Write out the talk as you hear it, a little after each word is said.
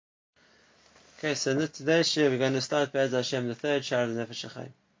Okay, so in today's shir we're going to start Be'ez Hashem, the third shar of the Nefesh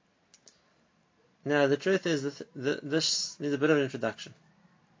HaChaim. Now the truth is that this needs a bit of an introduction,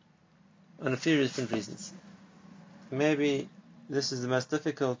 on a few different reasons. Maybe this is the most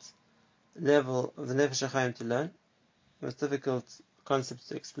difficult level of the Nefesh HaChaim to learn, most difficult concept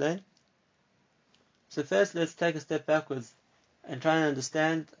to explain. So first let's take a step backwards and try and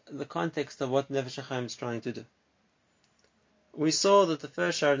understand the context of what Nefesh HaChaim is trying to do. We saw that the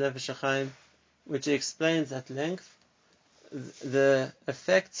first shar of Nefesh HaChaim, which explains at length the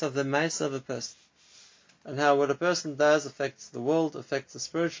effects of the Maisa of a person, and how what a person does affects the world, affects the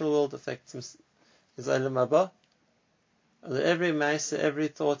spiritual world, affects his Olam Haba, and that every Maisa, every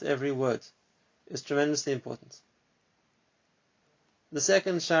thought, every word is tremendously important. The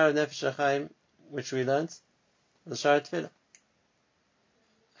second shar of Nefesh HaChaim, which we learned, was the shar of Tefillah.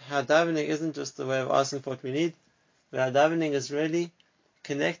 How davening isn't just a way of asking for what we need, but how davening is really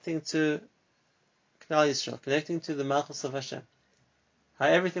connecting to Klal Yisrael, connecting to the Malchus of Hashem. How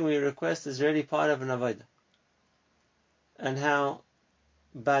everything we request is really part of an avodah. And how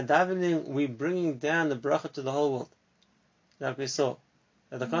by davening we're bringing down the bracha to the whole world. Like we saw,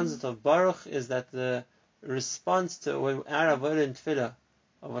 that the concept of Baruch is that the response to our avodah in Tefillah,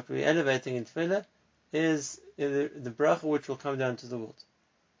 of what we're elevating in Tefillah, is the bracha which will come down to the world.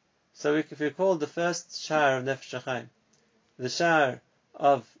 So if we call the first shar of Nefesh HaChaim the shar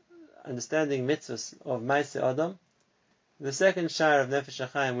of understanding mitzvahs of Maaseh Adam, the second shar of Nefesh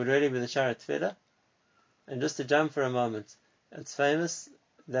HaChaim would really be the shar of Tefillah. And just to jump for a moment, it's famous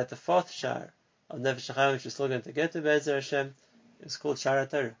that the fourth shar of Nefesh HaChaim, which we're still going to get to Be'ezer Hashem, is called Shar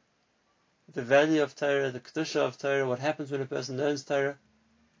Torah. The value of Torah, the kedusha of Torah, what happens when a person learns Torah,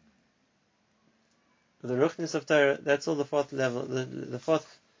 the ruchnis of Torah, that's all the fourth level, the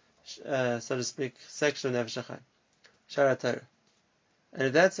fourth, so to speak, section of Nefesh HaChaim, Shar Torah. And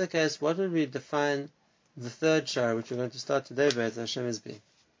if that's the case, what would we define the third shar, which we're going to start today, Be'ez Hashem, as being?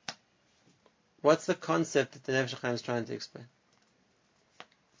 What's the concept that the Nefesh HaChaim is trying to explain?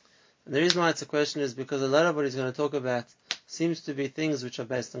 And the reason why it's a question is because a lot of what he's going to talk about seems to be things which are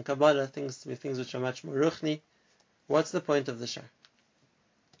based on Kabbalah, things which are much more ruchni. What's the point of the shar?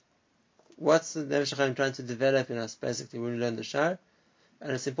 What's the Nefesh HaChaim trying to develop in us, basically, when we learn the shar?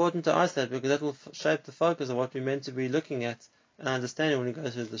 And it's important to ask that because that will shape the focus of what we're meant to be looking at and understanding when we go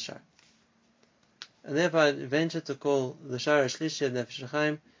through the shar. And therefore I venture to call the shar Shlishi of Nefesh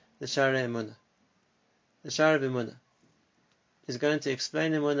HaChaim the shar Emunah. The shar of Emunah. He's going to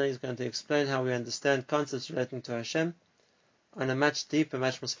explain Emunah, he's going to explain how we understand concepts relating to Hashem on a much deeper,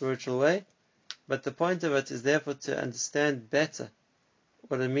 much more spiritual way. But the point of it is therefore to understand better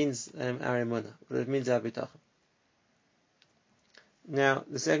what it means our Emunah, what it means our Bitachon. Now,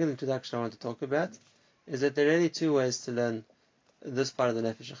 the second introduction I want to talk about is that there are really two ways to learn this part of the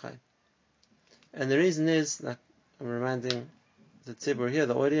Nefesh HaChaim. And the reason is, like I'm reminding the tzibur here,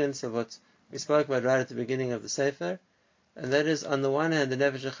 the audience, of what we spoke about right at the beginning of the Sefer, and that is, on the one hand, the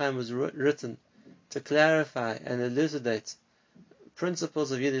Nefesh HaChaim was written to clarify and elucidate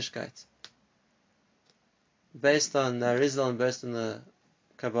principles of Yiddishkeit based on the Arizal and based on the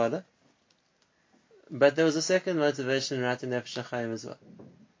Kabbalah. But there was a second motivation in writing Nefesh HaChaim as well,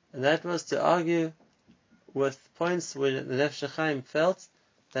 and that was to argue with points where the Nefesh HaChaim felt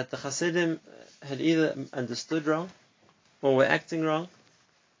that the Hasidim had either understood wrong or were acting wrong,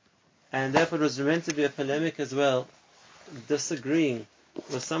 and therefore it was meant to be a polemic as well, disagreeing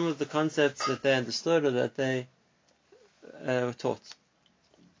with some of the concepts that they understood or that they were taught.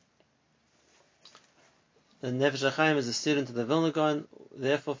 The Nefesh HaChaim, as a student of the Vilna Gaon,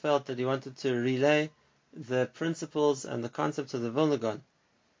 therefore felt that he wanted to relay the principles and the concepts of the Vilna Gaon,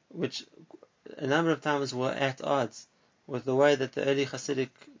 which a number of times were at odds with the way that the early Hasidic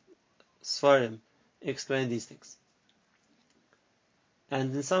Sfarim explained these things.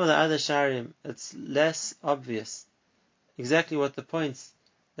 And in some of the other Sharim, it's less obvious exactly what the points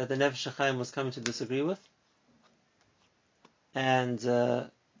that the Nefesh HaChaim was coming to disagree with, and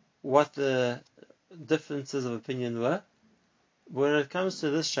what the differences of opinion were. When it comes to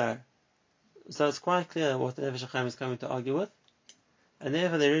this Shar, so it's quite clear what the Nefesh HaChaim is coming to argue with, and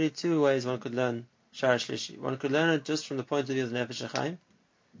therefore there are really two ways one could learn Shar Shlishi. One could learn it just from the point of view of the Nefesh HaChaim,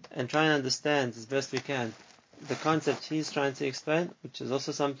 and try and understand as best we can the concept he's trying to explain, which is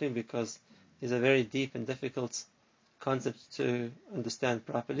also something because it's a very deep and difficult concept to understand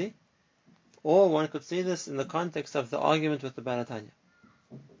properly. Or one could see this in the context of the argument with the Baal HaTanya,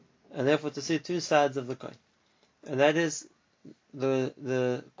 and therefore to see two sides of the coin. And that is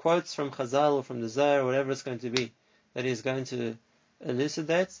the quotes from Chazal or from the Zohar, whatever it's going to be, that he's going to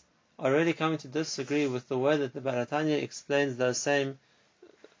elucidate, are really coming to disagree with the way that the Baal HaTanya explains those same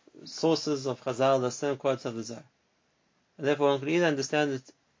sources of Chazal, the same quotes of the Zohar. And therefore one can either understand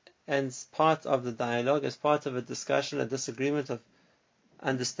it as part of the dialogue, as part of a discussion, a disagreement of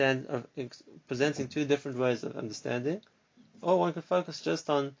presenting two different ways of understanding, or one can focus just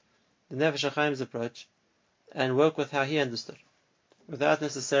on the Nefesh HaChaim's approach and work with how he understood, without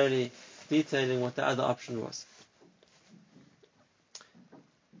necessarily detailing what the other option was.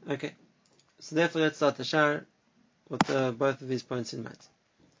 Okay, so therefore let's start the shar with both of these points in mind.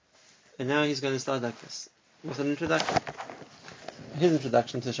 And now he's going to start like this, with an introduction. His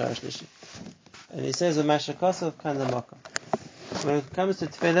introduction to Shara Shlishi. And he says, Mashakosov Kanda Makom. When it comes to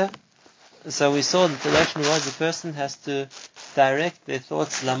Tefillah, so we saw that the lesson was the person has to direct their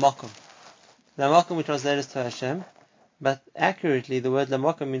thoughts Lamakom. Lamakom we translate as to Hashem, but accurately the word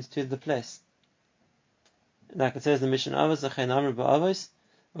Lamakom means to the place. Like it says in the Mishnah Avos, Zachein Amr Ba'avos,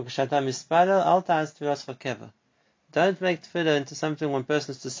 Ukashatam Ispadal, Al Ta'az Tfilas Fakeva. Don't make Tefillah into something one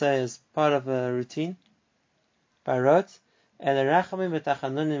person is to say as part of a routine, by rote. It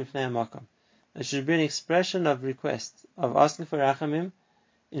should be an expression of request, of asking for rachamim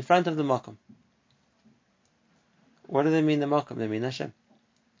in front of the makom. What do they mean the makom? They mean Hashem.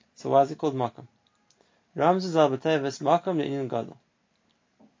 So why is it called makom? Ramzuz al b'teves makom le'inyan gadol.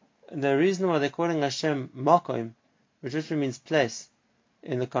 The reason why they're calling Hashem makom, which literally means place,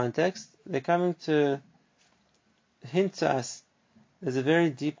 in the context, they're coming to hint to us there's a very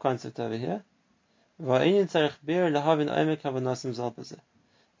deep concept over here. And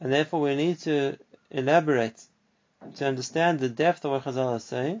therefore we need to elaborate to understand the depth of what Chazal is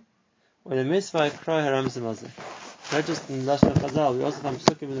saying. Not just in the Lashon of Chazal, we also have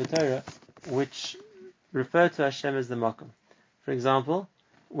Psukim in the Torah which refer to Hashem as the Makom. For example,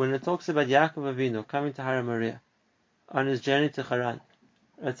 when it talks about Yaakov Avinu coming to Har Moriah on his journey to Haran,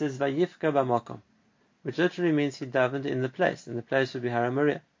 it says Vayifka b'Makom, which literally means he davened in the place, and the place would be Har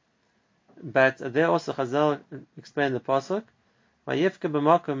Moriah. But there also Chazal explained the pasuk, Vayifka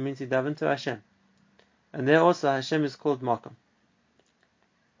b'Makom means he davened to Hashem, and there also Hashem is called Makom.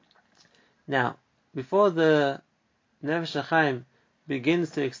 Now, before the Nefesh HaChaim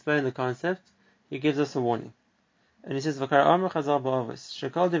begins to explain the concept, he gives us a warning, and he says, V'kar Amr Chazal ba'avos,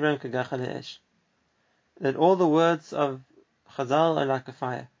 shekol divrem kagacha le'esh, that all the words of Chazal are like a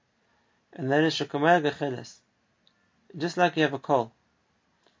fire, and that is shekomer gecheles, just like you have a coal.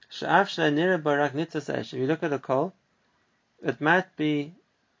 If you look at a coal, it might be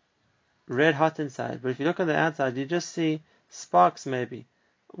red hot inside, but if you look at the outside, you just see sparks maybe,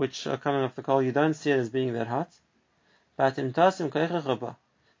 which are coming off the coal. You don't see it as being that hot. But if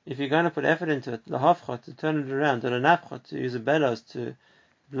you're going to put effort into it, to turn it around, to use a bellows to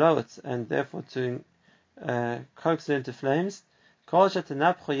blow it, and therefore to coax it into flames,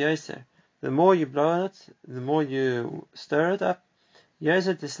 the more you blow on it, the more you stir it up,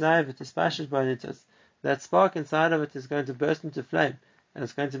 that spark inside of it is going to burst into flame, and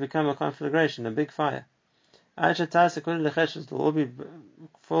it's going to become a conflagration, a big fire. It will all be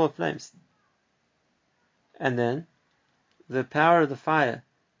full of flames. And then, the power of the fire,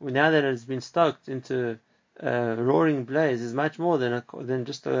 now that it has been stoked into a roaring blaze, is much more than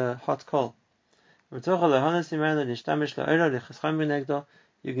just a hot coal. You can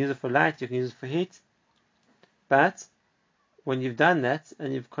use it for light, you can use it for heat, but when you've done that,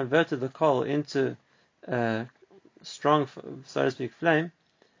 and you've converted the coal into a strong, so to speak, flame,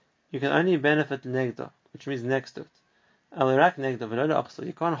 you can only benefit negdo, which means next to it. Al-Iraq negdo, but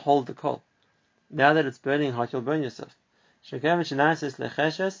you can't hold the coal. Now that it's burning hot, you'll burn yourself. Now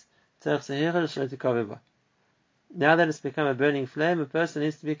that it's become a burning flame, a person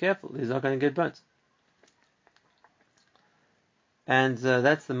needs to be careful. He's not going to get burnt. And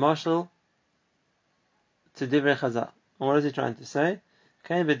that's the marshal to Divrei Chazal. And what is he trying to say?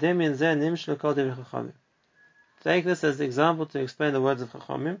 Take this as the example to explain the words of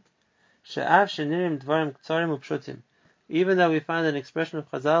Chachamim. Even though we find an expression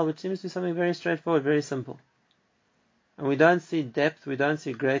of Chazal which seems to be something very straightforward, very simple, and we don't see depth, we don't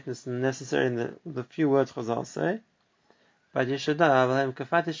see greatness necessary in the few words Chazal say, but it's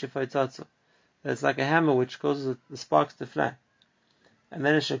like a hammer which causes the sparks to fly. And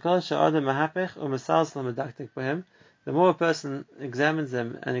then the more a person examines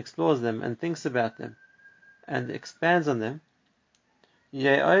them and explores them and thinks about them and expands on them,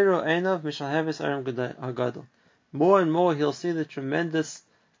 more and more he'll see the tremendous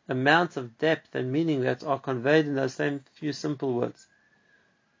amount of depth and meaning that are conveyed in those same few simple words.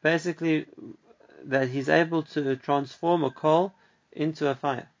 Basically, that he's able to transform a coal into a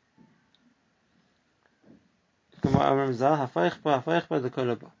fire. The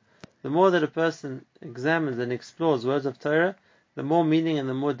more that a person examines and explores words of Torah, the more meaning and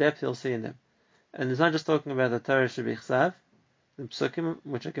the more depth you'll see in them. And it's not just talking about the Torah Shebichsav, the Psukim,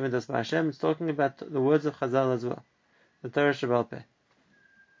 which are given to us by Hashem, it's talking about the words of Chazal as well, the Torah Shebal Peh.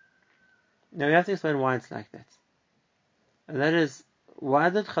 Now we have to explain why it's like that. And that is, why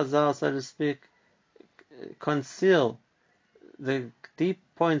did Chazal, so to speak, conceal the deep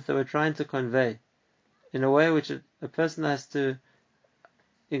points that we're trying to convey in a way which a person has to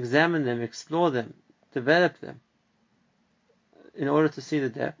examine them, explore them, develop them, in order to see the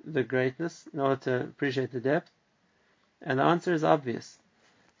depth, the greatness, in order to appreciate the depth? And the answer is obvious.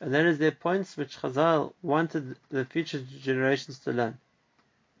 And that is, their points which Chazal wanted the future generations to learn.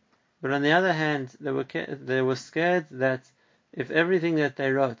 But on the other hand, they were scared that if everything that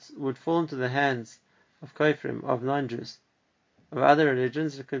they wrote would fall into the hands of Kofrim, of non-Jews, of other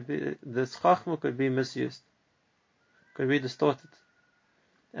religions, the Chachma could be misused, could be distorted.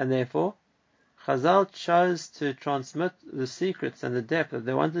 And therefore, Chazal chose to transmit the secrets and the depth that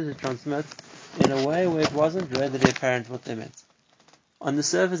they wanted to transmit in a way where it wasn't readily apparent what they meant. On the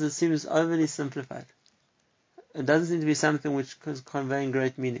surface, it seems overly simplified. It doesn't seem to be something which is conveying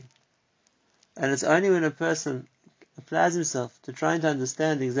great meaning. And it's only when a person applies himself to trying to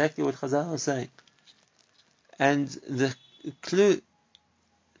understand exactly what Chazal is saying, and the clue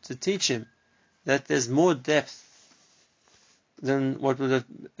to teach him that there's more depth than what would have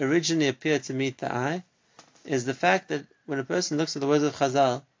originally appeared to meet the eye, is the fact that when a person looks at the words of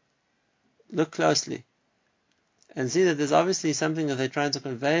Chazal, look closely and see that there's obviously something that they're trying to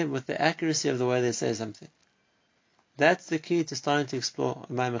convey with the accuracy of the way they say something. That's the key to starting to explore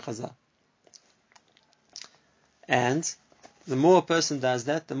a Maimon Chazal. And the more a person does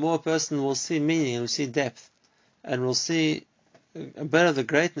that, the more a person will see meaning and will see depth and will see a bit of the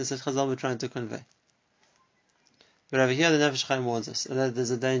greatness that Chazal were trying to convey. But over here the Nefesh Chaim warns us that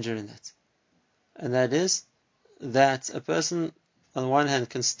there's a danger in that. And that is that a person on the one hand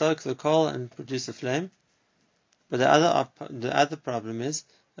can stoke the coal and produce a flame, but the other problem is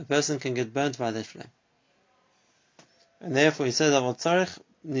a person can get burnt by that flame. And therefore he says, like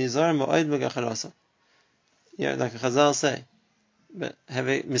Chazal say, but have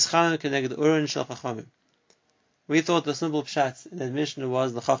a mischamim keneged urin shel chachamim. We thought the simple pshat in that Mishnah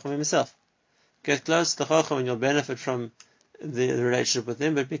was the chacham himself. Get close to the chacham and you'll benefit from the relationship with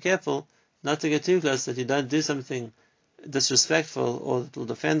him, but be careful not to get too close that you don't do something disrespectful or that will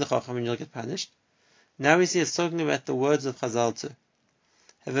defend the chacham and you'll get punished. Now we see it's talking about the words of Chazal too.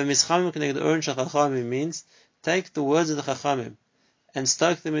 Have a mischamim keneged urin shel chachamim means take the words of the chachamim and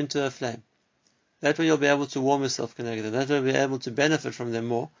stoke them into a flame. That way you'll be able to warm yourself connected. That way you'll be able to benefit from them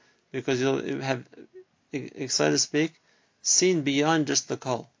more, because you'll have, so to speak, seen beyond just the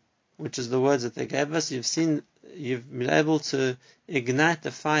coal, which is the words that they gave us. You've been able to ignite the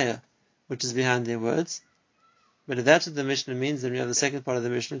fire which is behind their words. But if that's what the Mishnah means, then we have the second part of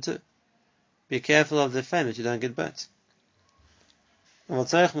the Mishnah too. Be careful of the flame that you don't get burnt. That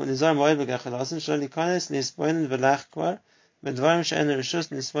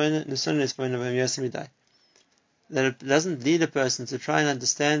it doesn't lead a person to try and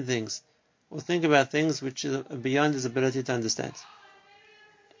understand things or think about things which are beyond his ability to understand.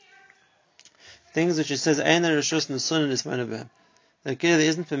 Things which it says that there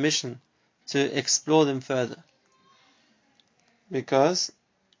isn't permission to explore them further, because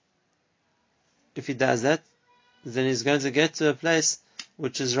if he does that, then he's going to get to a place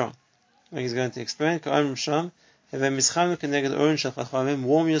which is wrong. Like he's going to explain,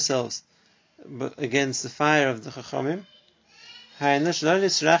 warm yourselves against the fire of the Chachamim. If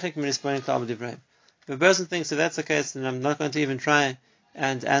a person thinks if that's the case, then I'm not going to even try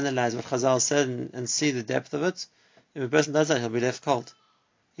and analyze what Chazal said and see the depth of it. If a person does that, he'll be left cold.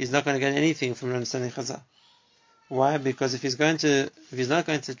 He's not going to get anything from understanding Chazal. Why? Because if he's not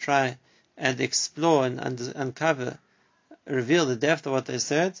going to try and explore and uncover, reveal the depth of what they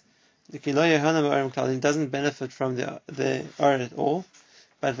said, he doesn't benefit from the or at all.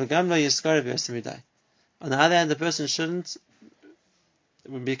 But on the other hand, the person shouldn't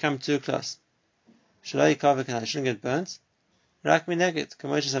become too close. Shouldn't get burnt. And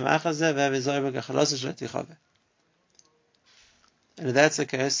if that's the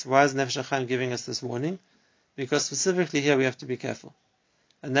case, why is Nefesh Chaim giving us this warning? Because specifically here we have to be careful.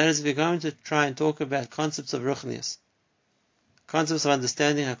 And that is, we're going to try and talk about concepts of ruchnius, concepts of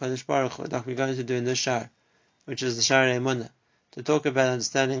understanding HaKadosh Baruch Hu, like we're going to do in this shar, which is the Shar Emunah, to talk about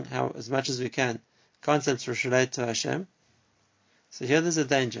understanding how, as much as we can, concepts which relate to Hashem. So here there's a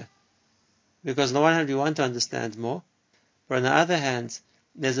danger, because on the one hand we want to understand more, but on the other hand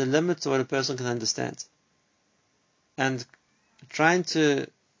there's a limit to what a person can understand, and trying to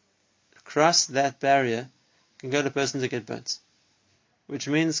cross that barrier can get a person to get burnt. which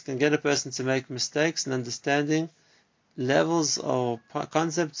means can get a person to make mistakes in understanding levels or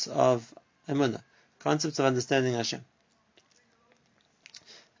concepts of emunah, concepts of understanding Hashem.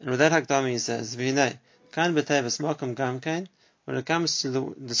 And with that Hakdami he says, V'hinei, kan b'tevas makam gamkein, when it comes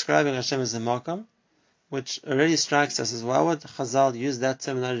to describing Hashem as a makam, which already strikes us as why would Chazal use that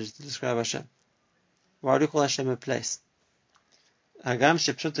terminology to describe Hashem? Why do you call Hashem a place? Hagam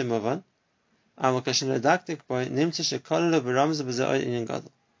shepshutim movan,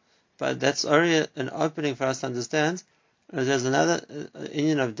 but that's already an opening for us to understand. There's another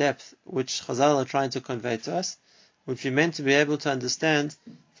union of depth which Chazal are trying to convey to us, which we meant to be able to understand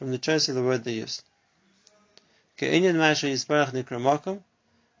from the choice of the word they used. The reason why Hashem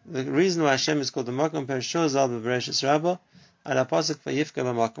is called the Makom Perishur Zal B'Bereshis Rabbah Al Pasuk Vayifka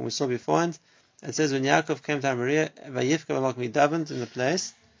B'Makom. We saw beforehand. It says when Yaakov came to Hamariah, Vayifka B'Makom, he davened in the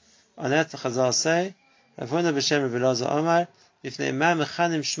place. On that the Chazal say, Ravuna b'Shem Rabbi Elazar Omar, B'fnei ma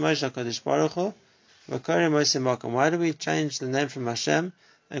mechanim shmoish HaKadosh Baruch Hu, v'korim Moshe Makom. Why do we change the name from Hashem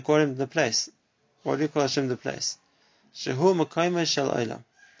and call him the place? Why do we call Hashem the place? Shehu Makoimah Shel Olam.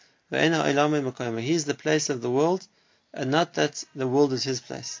 Ve'ena Olamei Makoimah. He is the place of the world, and not that the world is his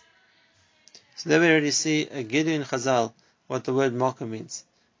place. So there we already see a Gidui in Chazal, what the word Makom means.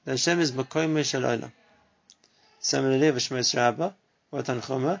 The Hashem is Makoimah Shel Olam. Similarly, V'Shmos Rabbah, or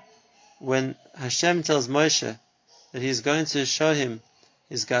Tanchuma, when Hashem tells Moshe that he's going to show him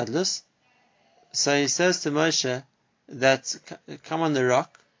his gadlus, so he says to Moshe that come on the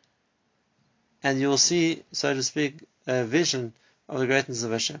rock, and you will see, so to speak, a vision of the greatness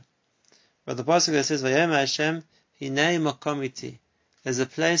of Hashem. But the pasuk that says, "Vayom Hashem hinei makom iti," there's a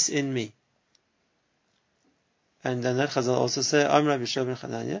place in me. And then Chazal also say, "Amra b'Shov ben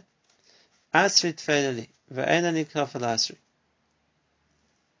Chananya, Asri tfeileli ve'enani kafel asri."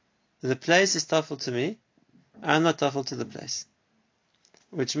 The place is tafel to me, I'm not tafel to the place.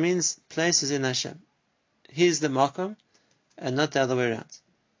 Which means place is in Hashem. He is the makom, and not the other way around.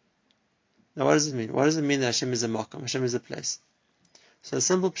 Now what does it mean? What does it mean that Hashem is a makom, Hashem is a place? So the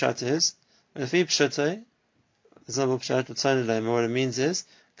simple pshat is, what it means is,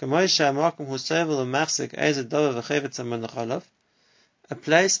 a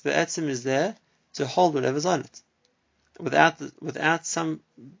place be'etzim is there to hold whatever's on it. Without some,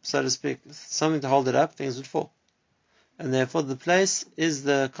 so to speak, something to hold it up, things would fall. And therefore the place is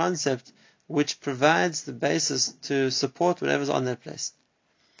the concept which provides the basis to support whatever's on that place.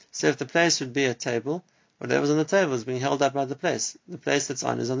 So if the place would be a table, whatever's on the table is being held up by the place. The place that's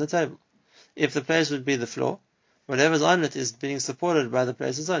on is on the table. If the place would be the floor, whatever's on it is being supported by the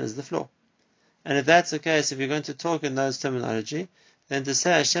place it's on, is the floor. And if that's the case, if you're going to talk in those terminology, then to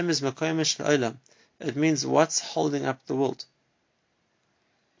say Hashem is Makoim Shel Olam, it means what's holding up the world.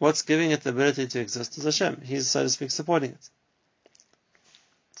 What's giving it the ability to exist is Hashem. He's, so to speak, supporting it.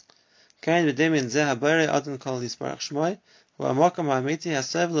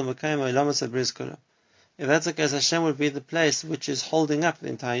 If that's the case, Hashem would be the place which is holding up the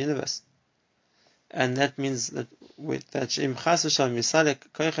entire universe. And that means that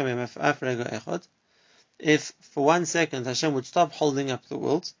if for 1 second Hashem would stop holding up the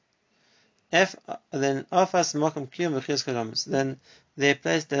world, then their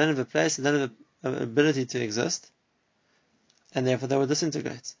place, they don't have a place, they don't have an ability to exist, and therefore they would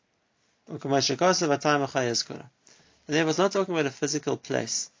disintegrate. And therefore it's not talking about a physical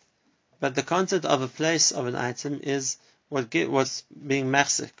place, but the concept of a place of an item is what's being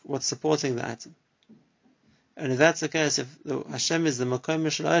machzik, what's supporting the item. And if that's the case, if Hashem is the Makom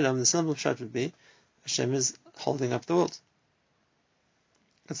Shel Olam, the simple shot would be Hashem is holding up the world.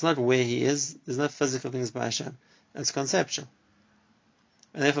 It's not where He is. There's no physical things by Hashem. It's conceptual.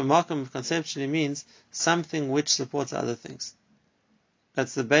 And therefore, Makom conceptually means something which supports other things.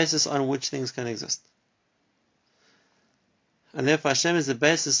 That's the basis on which things can exist. And therefore, Hashem is the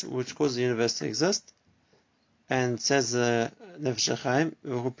basis which causes the universe to exist. And says Nefesh HaChaim,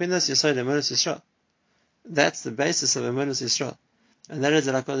 "V'chupinas Yisod Emunus Yisrael." That's the basis of Emunus Yisrael. And that is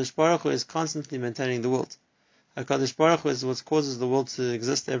that HaKadosh Baruch Hu is constantly maintaining the world. HaKadosh Baruch Hu is what causes the world to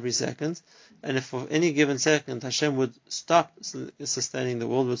exist every second. And if for any given second Hashem would stop sustaining the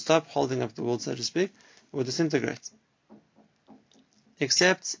world, would stop holding up the world, so to speak, it would disintegrate.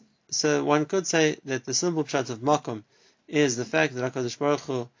 Except, so one could say that the simple pshat of Makom is the fact that HaKadosh Baruch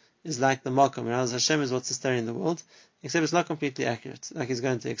Hu is like the Makom, and Hashem is what's sustaining the world, except it's not completely accurate, like he's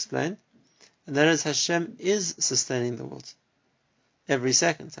going to explain. And that is, Hashem is sustaining the world. Every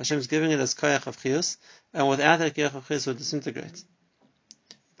second. Hashem is giving it as koyach of chiyus, and without that koyach of chiyus it would disintegrate.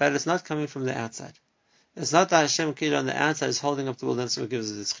 But it's not coming from the outside. It's not that Hashem Kila on the outside is holding up the world and that's what gives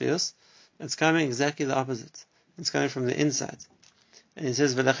it its chiyus. It's coming exactly the opposite. It's coming from the inside. And he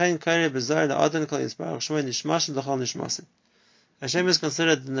says, "V'lechein kairei b'zar la'adon kol yisbarach shmoi nishmasin l'chol nishmasin." Hashem is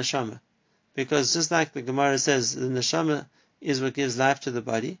considered the neshama, because just like the Gemara says, the neshama is what gives life to the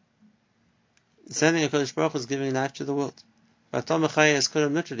body. The same thing HaKadosh Baruch Hu is giving life to the world. V'atom mechaya is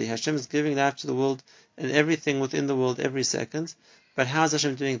kodem literally. Hashem is giving life to the world and everything within the world every second. But how is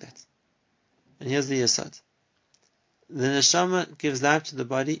Hashem doing that? And here's the yesod. The neshama gives life to the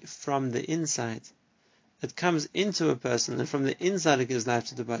body from the inside. It comes into a person, and from the inside it gives life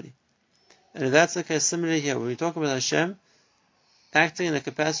to the body. And if that's the case, similarly here, when we talk about Hashem acting in a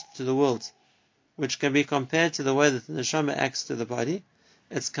capacity to the world, which can be compared to the way that the neshama acts to the body,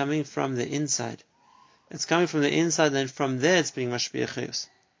 it's coming from the inside. It's coming from the inside, and from there it's being mashpia chayus.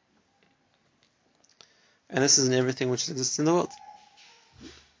 And this is in everything which exists in the world.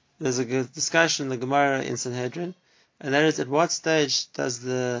 There's a good discussion in the Gemara in Sanhedrin, and that is, at what stage does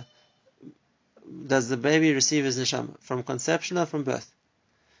the baby receive his neshama? From conception or from birth?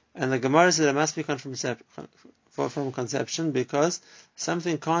 And the Gemara says it must be from conception, because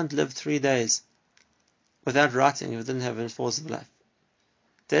something can't live 3 days without rotting if it didn't have a force of life.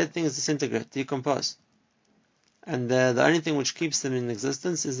 Dead things disintegrate, decompose. And the only thing which keeps them in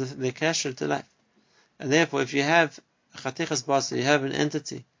existence is the kasher to life. And therefore, if you have chatichas basar, you have an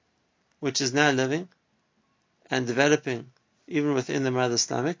entity which is now living and developing even within the mother's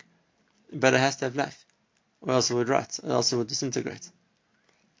stomach, but it has to have life, or else it would rot, or else it would disintegrate.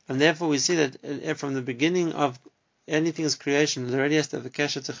 And therefore we see that from the beginning of anything's creation, it already has to have a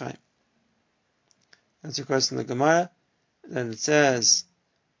kasher to chayim. That's of course in the Gemara. Then it says,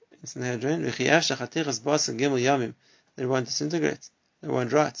 it's in the Sanhedrin, they won't disintegrate, they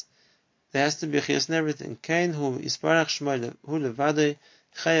won't rot. There has to be chiyus in everything. Kain hu yisparach shmoi hu levadei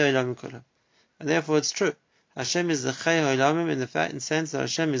chay ha'olamim kolam. And therefore it's true. Hashem is the chay ha'olamim in the sense that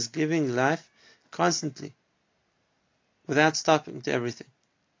Hashem is giving life constantly, without stopping, to everything.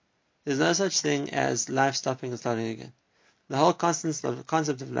 There's no such thing as life stopping and starting again. The whole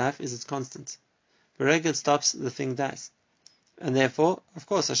concept of life is it's constant. Wherever it stops, the thing dies. And therefore, of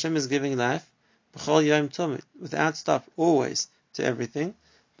course, Hashem is giving life b'chol yom tumid, without stop, always, to everything.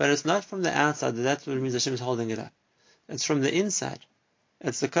 But it's not from the outside that's what it means Hashem is holding it up. It's from the inside.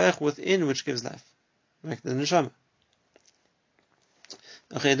 It's the koach within which gives life, like the neshama.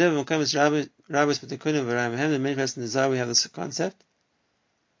 The main person is we have this concept,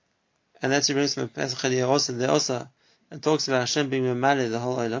 and that's what brings from Pesach Aliyah also. There also it talks about Hashem being memale the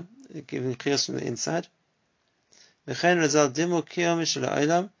whole olam, giving chiyus from the inside.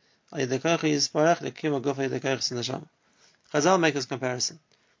 Chazal make this comparison,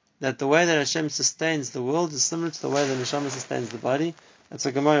 that the way that Hashem sustains the world is similar to the way that Neshama sustains the body. That's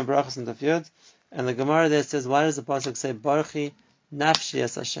a Gemara in Brachos and Daf Yod. And the Gemara there says, why does the pasuk say, Baruchi nafshi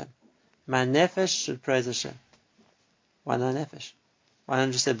es Hashem? My nefesh should praise Hashem. Why not nefesh? Why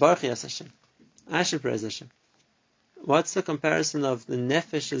not just say, Baruchi es Hashem? I should praise Hashem. What's the comparison of the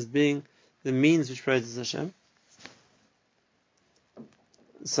nefesh as being the means which praises Hashem?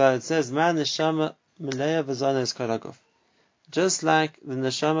 So it says, Ma neshama meleya v'zana es kol. Just like the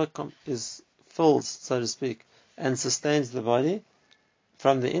neshama is filled, so to speak, and sustains the body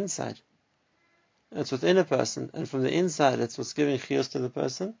from the inside. It's within a person, and from the inside it's what's giving chiyus to the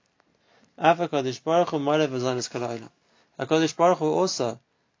person. HaKadosh Baruch Hu also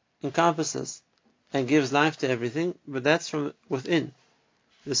encompasses and gives life to everything, but that's from within.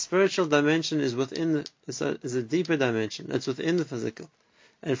 The spiritual dimension is within, is a deeper dimension. It's within the physical.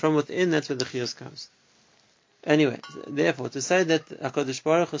 And from within, that's where the chiyus comes. Anyway, therefore, to say that HaKadosh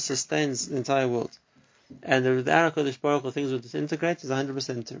Baruch Hu sustains the entire world, and that without HaKadosh Baruch Hu things will disintegrate, is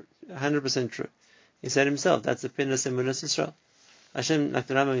 100% true. He said himself, that's the Pinnas Emunas Yisrael. Hashem, like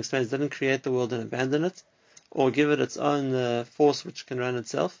the Rambam explains, didn't create the world and abandon it, or give it its own force which can run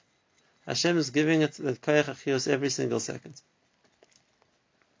itself. Hashem is giving it the koyach achiyos every single second.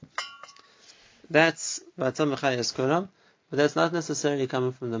 That's V'atam Mechayes Kolam, but that's not necessarily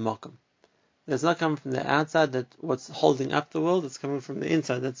coming from the Makom. It's not coming from the outside, that what's holding up the world, it's coming from the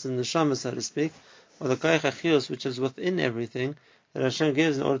inside, that's in the neshama, so to speak, or the koyach achiyos, which is within everything, that Hashem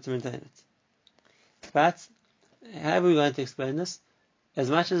gives in order to maintain it. But, how are we going to explain this? As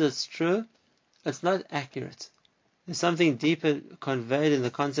much as it's true, it's not accurate. There's something deeper conveyed in the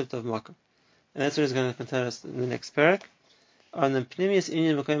concept of makom. And that's what he's going to tell us in the next parak, on the pnimius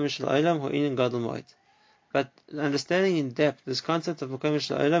inyan makom shel olam hu inyan gadol moed. But understanding in depth this concept of makom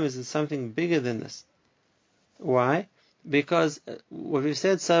shel olam is something bigger than this. Why? Because what we've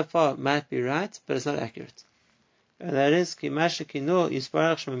said so far might be right, but it's not accurate. And that is, ki masha kinu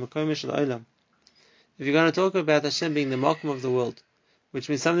yisparach shel makom shel olam. If you're going to talk about Hashem being the makom of the world, which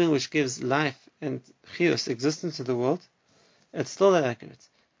means something which gives life and chiyus, existence to the world, It's still not accurate.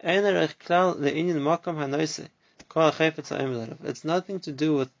 It's nothing to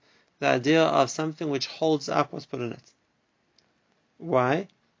do with the idea of something which holds up what's put in it. Why?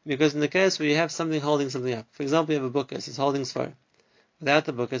 Because in the case where you have something holding something up, for example, you have a bookcase, it's holding Sfarim. Without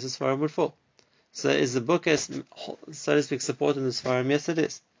the bookcase, the Sfarim would fall. So is the bookcase, so to speak, supporting the Sfarim? Yes, it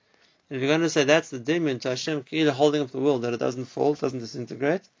is. And if you're going to say that's the dimyon to Hashem either holding up the world, that it doesn't fall, doesn't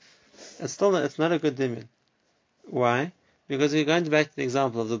disintegrate, it's not a good dimyon. Why? Because we're going back to the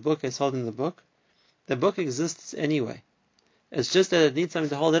example of the bookcase holding the book. The book exists anyway. It's just that it needs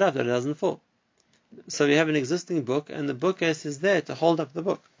something to hold it up, that it doesn't fall. So we have an existing book, and the bookcase is there to hold up the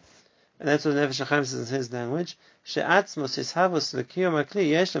book. And that's what Nefesh HaChaim says in his language.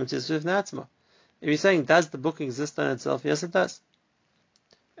 If you're saying, does the book exist on itself? Yes, it does.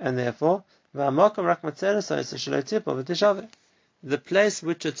 And therefore, the place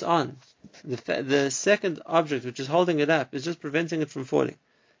which it's on, the second object which is holding it up, is just preventing it from falling.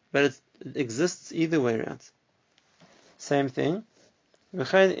 But it exists either way around. Same thing.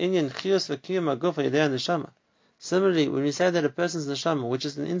 Similarly, when we say that a person's neshama, which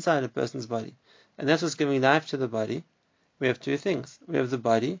is inside a person's body, and that's what's giving life to the body, we have two things. We have the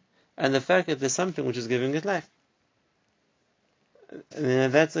body, and the fact that there's something which is giving it life. And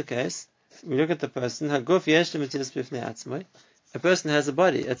if that's the case, we look at the person, a person has a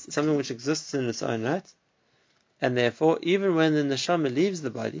body, it's something which exists in its own right, and therefore, even when the neshama leaves the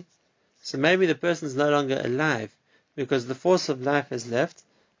body, so maybe the person is no longer alive, because the force of life has left,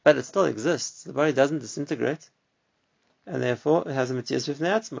 but it still exists. The body doesn't disintegrate, and therefore it has a metzias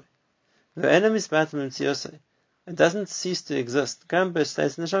b'fnei atzmai. The enemy is bad from metziosai. It doesn't cease to exist. Gamba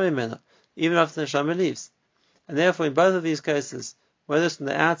stays in the neshama even after the neshama leaves. And therefore, in both of these cases, whether it's on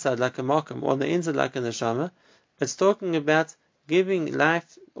the outside like a makom or on the inside like a neshama, it's talking about giving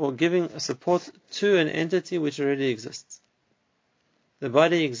life or giving support to an entity which already exists. The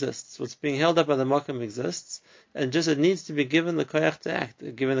body exists. What's being held up by the makom exists, and just it needs to be given the koyach to act,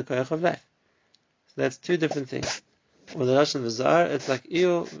 given the koyach of life. So that's two different things. Or the Lashon V'Zar, it's like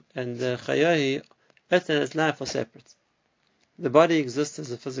Iyu and Chayahi, Betan and its life are separate. The body exists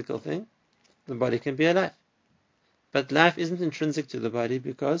as a physical thing. The body can be alive. But life isn't intrinsic to the body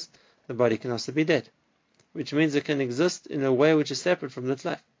because the body can also be dead. Which means it can exist in a way which is separate from its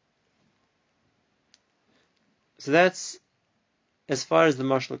life. So that's as far as the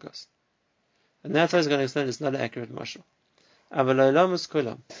mashal goes. And that's how he's going to explain it's not an accurate mashal.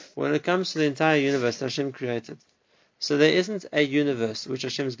 When it comes to the entire universe that Hashem created, so there isn't a universe which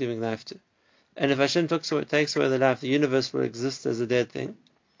Hashem is giving life to. And if Hashem takes away the life, the universe will exist as a dead thing.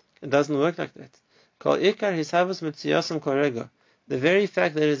 It doesn't work like that. The very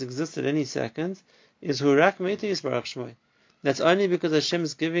fact that it exists at any second is hurak meiti yisbarach shmoi. That's only because Hashem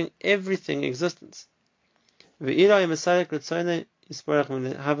is giving everything existence. And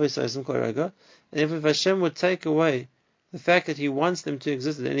if Hashem would take away the fact that He wants them to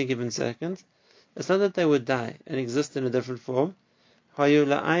exist at any given second, it's not that they would die and exist in a different form. They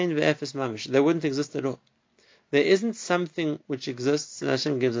wouldn't exist at all. There isn't something which exists and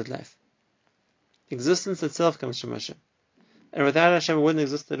Hashem gives it life. Existence itself comes from Hashem. And without Hashem it wouldn't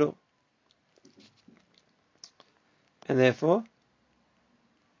exist at all. And therefore,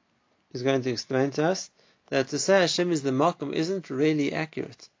 he's going to explain to us that to say Hashem is the Makom isn't really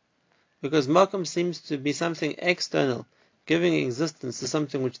accurate. Because Makom seems to be something external, giving existence to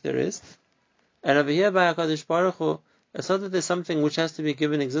something which there is. And over here by HaKadosh Baruch Hu, it's not that there's something which has to be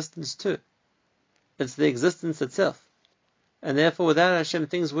given existence to. It's the existence itself. And therefore without Hashem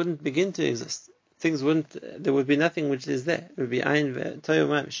things wouldn't begin to exist. There would be nothing which is there. It would be Ayin Toyo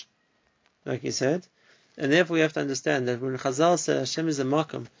Mamish, like he said. And therefore we have to understand that when Chazal said Hashem is a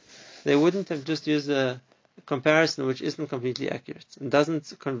Makom, they wouldn't have just used a comparison which isn't completely accurate and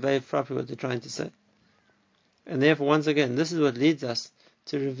doesn't convey properly what they're trying to say. And therefore, once again, this is what leads us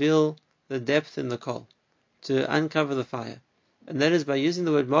to reveal the depth in the coal, to uncover the fire. And that is by using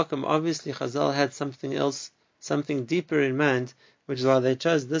the word Makom. Obviously Chazal had something else, something deeper in mind, which is why they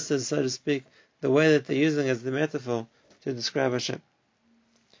chose this as, so to speak, the way that they're using as the metaphor to describe Hashem.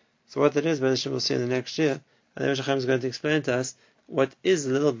 So what that is, we'll see in the next year. And then Hashem is going to explain to us what is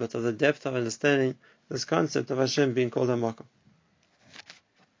a little bit of the depth of understanding this concept of Hashem being called a Makom.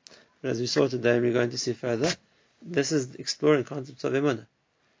 But as we saw today, we're going to see further, this is exploring concepts of Emunah.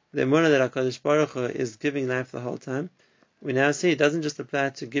 The Emunah that HaKadosh Baruch Hu is giving life the whole time, we now see it doesn't just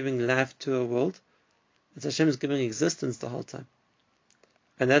apply to giving life to a world, it's Hashem is giving existence the whole time.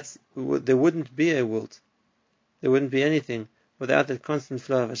 And there wouldn't be a world, there wouldn't be anything without that constant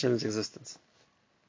flow of Hashem's existence.